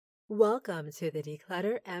Welcome to the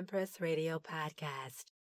Declutter Empress Radio Podcast,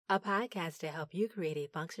 a podcast to help you create a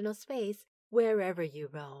functional space wherever you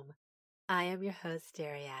roam. I am your host,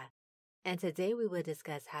 Daria, and today we will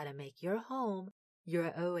discuss how to make your home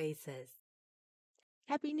your oasis.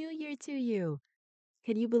 Happy New Year to you.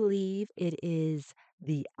 Can you believe it is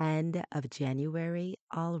the end of January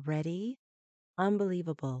already?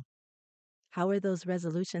 Unbelievable. How are those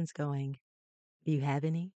resolutions going? Do you have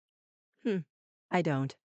any? Hmm, I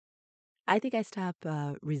don't. I think I stopped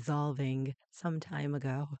resolving some time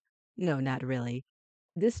ago. No, not really.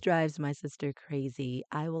 This drives my sister crazy.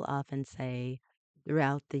 I will often say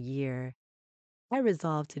throughout the year, I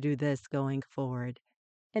resolve to do this going forward.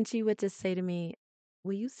 And she would just say to me,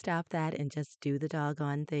 will you stop that and just do the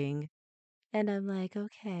doggone thing? And I'm like,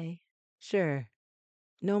 okay, sure.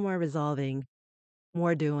 No more resolving,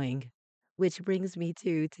 more doing. Which brings me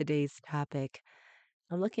to today's topic.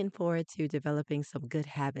 I'm looking forward to developing some good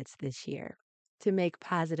habits this year to make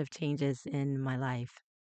positive changes in my life.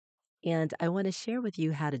 And I want to share with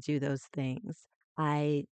you how to do those things.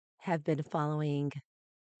 I have been following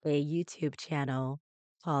a YouTube channel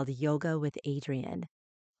called Yoga with Adriene,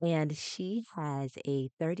 and she has a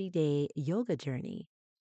 30-day yoga journey.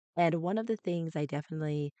 And one of the things I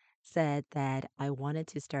definitely said that I wanted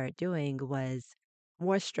to start doing was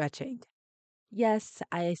more stretching. Yes,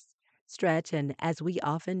 stretch, and as we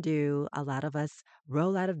often do, a lot of us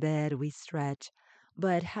roll out of bed, we stretch.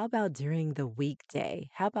 But how about during the weekday?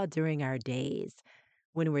 How about during our days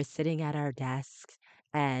when we're sitting at our desks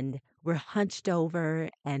and we're hunched over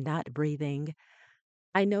and not breathing?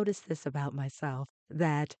 I noticed this about myself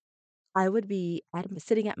that I would be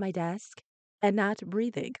sitting at my desk and not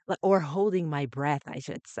breathing, or holding my breath, I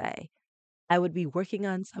should say. I would be working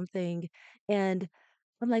on something and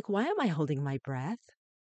I'm like, why am I holding my breath?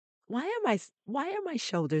 Why are my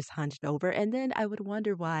shoulders hunched over? And then I would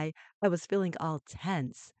wonder why I was feeling all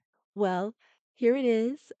tense. Well, here it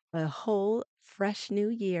is, a whole fresh new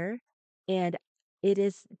year, and it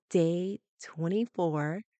is day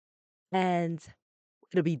 24, and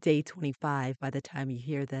it'll be day 25 by the time you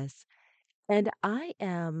hear this. And I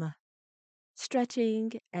am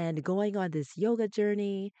stretching and going on this yoga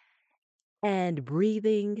journey and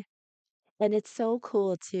breathing. And it's so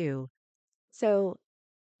cool too. So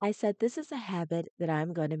I said, this is a habit that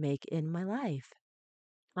I'm going to make in my life.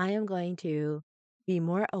 I am going to be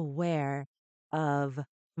more aware of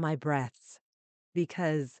my breaths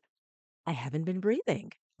because I haven't been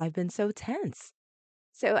breathing. I've been so tense.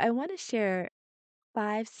 So I want to share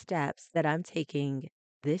 5 steps that I'm taking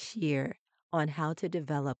this year on how to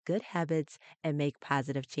develop good habits and make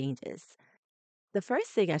positive changes. The first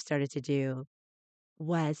thing I started to do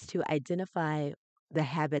was to identify the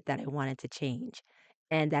habit that I wanted to change.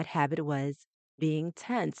 And that habit was being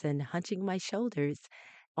tense and hunching my shoulders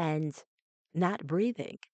and not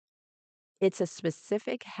breathing. It's a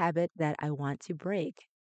specific habit that I want to break.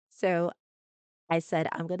 So I said,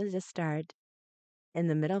 I'm going to just start in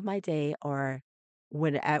the middle of my day or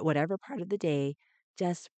when at whatever part of the day,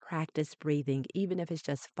 just practice breathing, even if it's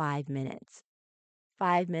just 5 minutes.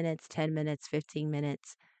 5 minutes, 10 minutes, 15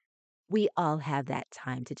 minutes. We all have that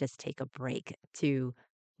time to just take a break, to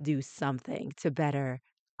do something to better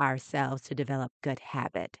ourselves, to develop good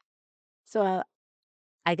habit. So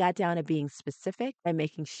I got down to being specific and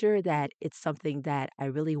making sure that it's something that I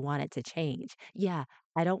really wanted to change. Yeah,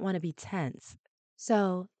 I don't want to be tense.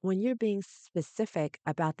 So when you're being specific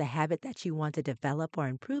about the habit that you want to develop or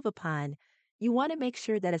improve upon, you want to make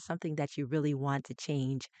sure that it's something that you really want to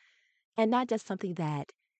change and not just something that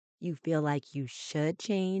you feel like you should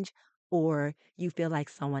change or you feel like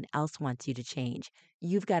someone else wants you to change.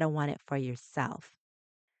 You've got to want it for yourself.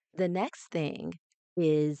 The next thing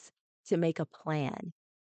is to make a plan.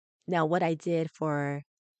 Now, what I did for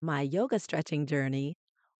my yoga stretching journey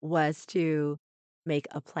was to make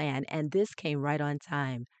a plan, and this came right on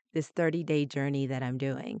time, this 30-day journey that I'm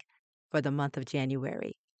doing for the month of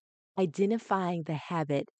January. Identifying the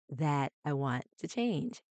habit that I want to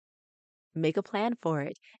change, make a plan for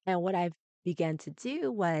it. And what I've began to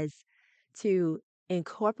do was to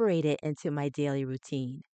incorporate it into my daily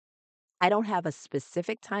routine. I don't have a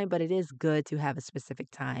specific time, but it is good to have a specific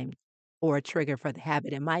time or a trigger for the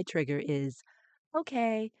habit. And my trigger is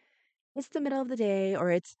okay, it's the middle of the day or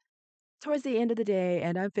it's towards the end of the day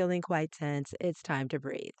and I'm feeling quite tense. It's time to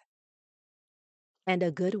breathe. And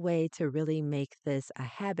a good way to really make this a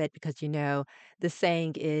habit, because the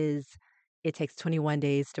saying is it takes 21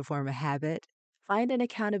 days to form a habit. Find an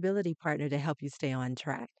accountability partner to help you stay on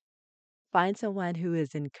track. Find someone who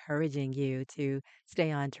is encouraging you to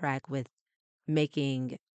stay on track with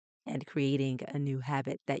making and creating a new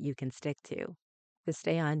habit that you can stick to. to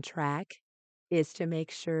stay on track is to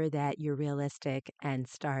make sure that you're realistic and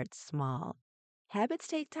start small. Habits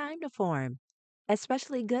take time to form,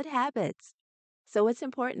 especially good habits. So it's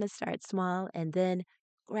important to start small and then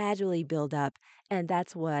gradually build up. And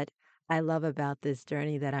that's what I love about this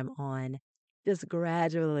journey that I'm on. Just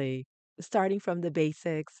gradually starting from the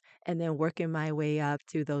basics and then working my way up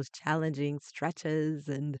to those challenging stretches.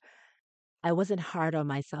 And I wasn't hard on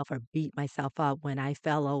myself or beat myself up when I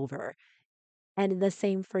fell over. And the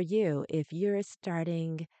same for you. If you're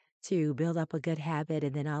starting to build up a good habit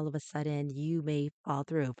and then all of a sudden you may fall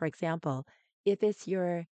through. For example, if it's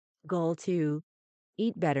your goal to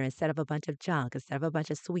eat better instead of a bunch of junk, instead of a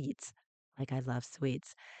bunch of sweets, like I love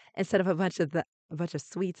sweets, instead of a bunch of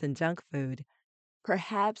sweets and junk food,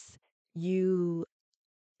 perhaps you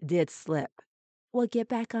did slip. Well, get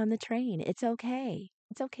back on the train. It's okay.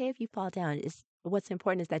 It's okay if you fall down. What's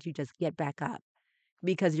important is that you just get back up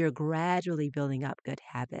because you're gradually building up good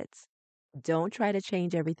habits. Don't try to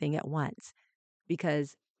change everything at once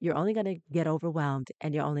because you're only going to get overwhelmed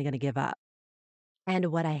and you're only going to give up. And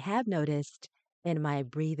what I have noticed in my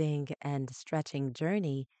breathing and stretching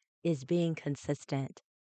journey is being consistent.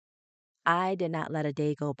 I did not let a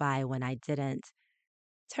day go by when I didn't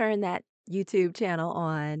turn that YouTube channel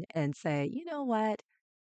on and say, you know what?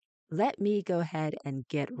 Let me go ahead and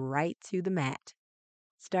get right to the mat.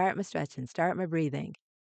 Start my stretching, start my breathing.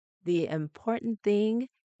 The important thing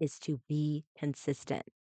is to be consistent.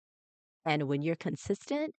 And when you're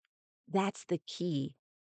consistent, that's the key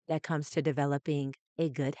that comes to developing a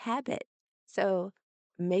good habit. So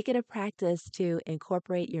make it a practice to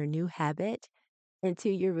incorporate your new habit into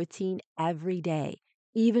your routine every day,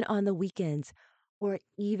 even on the weekends or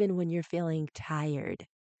even when you're feeling tired.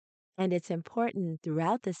 And it's important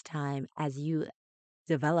throughout this time as you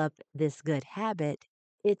develop this good habit,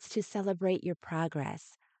 it's to celebrate your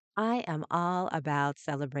progress. I am all about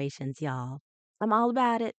celebrations, y'all. I'm all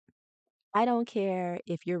about it. I don't care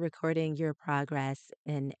if you're recording your progress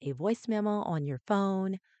in a voice memo on your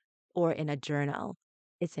phone or in a journal.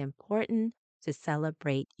 It's important to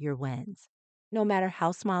celebrate your wins, no matter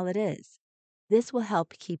how small it is. This will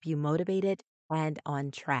help keep you motivated and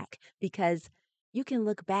on track because you can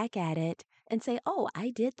look back at it and say, oh,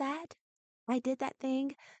 I did that. I did that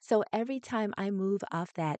thing. So every time I move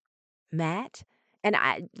off that mat, and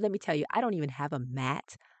let me tell you, I don't even have a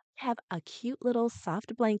mat. I have a cute little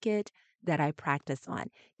soft blanket that I practice on.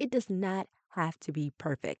 It does not have to be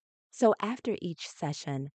perfect. So after each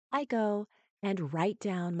session, I go and write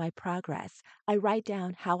down my progress. I write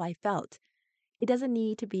down how I felt. It doesn't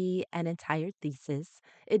need to be an entire thesis.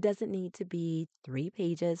 It doesn't need to be 3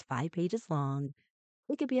 pages, 5 pages long.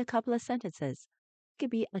 It could be a couple of sentences. It could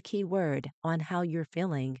be a key word on how you're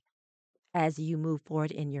feeling as you move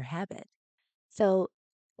forward in your habit. So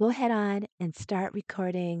go ahead on and start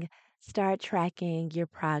recording, start tracking your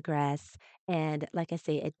progress. And like I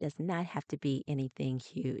say, it does not have to be anything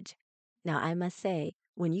huge. Now, I must say,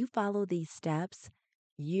 when you follow these steps,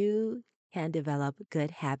 you can develop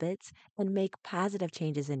good habits and make positive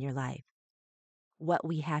changes in your life. What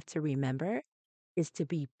we have to remember is to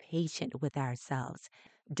be patient with ourselves.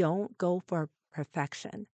 Don't go for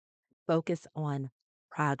perfection. Focus on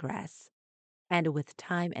progress. And with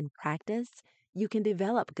time and practice, you can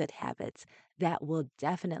develop good habits that will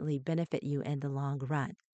definitely benefit you in the long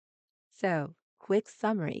run. So, quick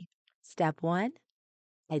summary. Step one,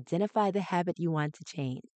 identify the habit you want to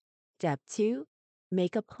change. Step two,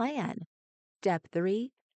 make a plan. Step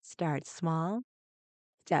three, start small.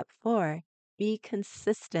 Step four, be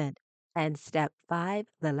consistent. And step five,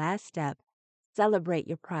 the last step, celebrate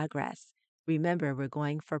your progress. Remember, we're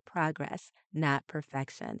going for progress, not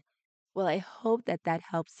perfection. Well, I hope that that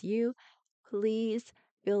helps you. Please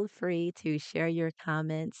feel free to share your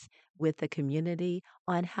comments with the community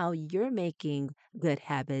on how you're making good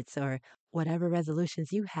habits or whatever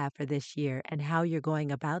resolutions you have for this year and how you're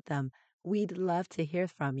going about them. We'd love to hear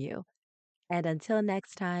from you. And until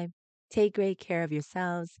next time, take great care of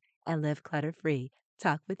yourselves and live clutter free.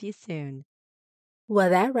 Talk with you soon. Well,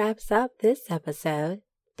 that wraps up this episode.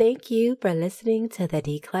 Thank you for listening to the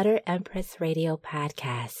Declutter Empress Radio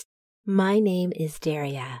podcast. My name is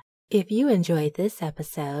Daria. If you enjoyed this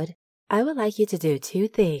episode, I would like you to do 2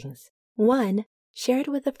 things. 1, share it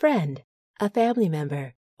with a friend, a family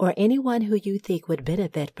member, or anyone who you think would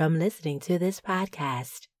benefit from listening to this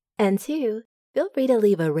podcast. And 2, feel free to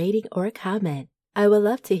leave a rating or a comment. I would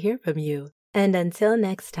love to hear from you. And until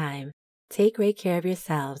next time, take great care of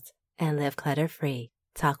yourselves and live clutter-free.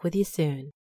 Talk with you soon.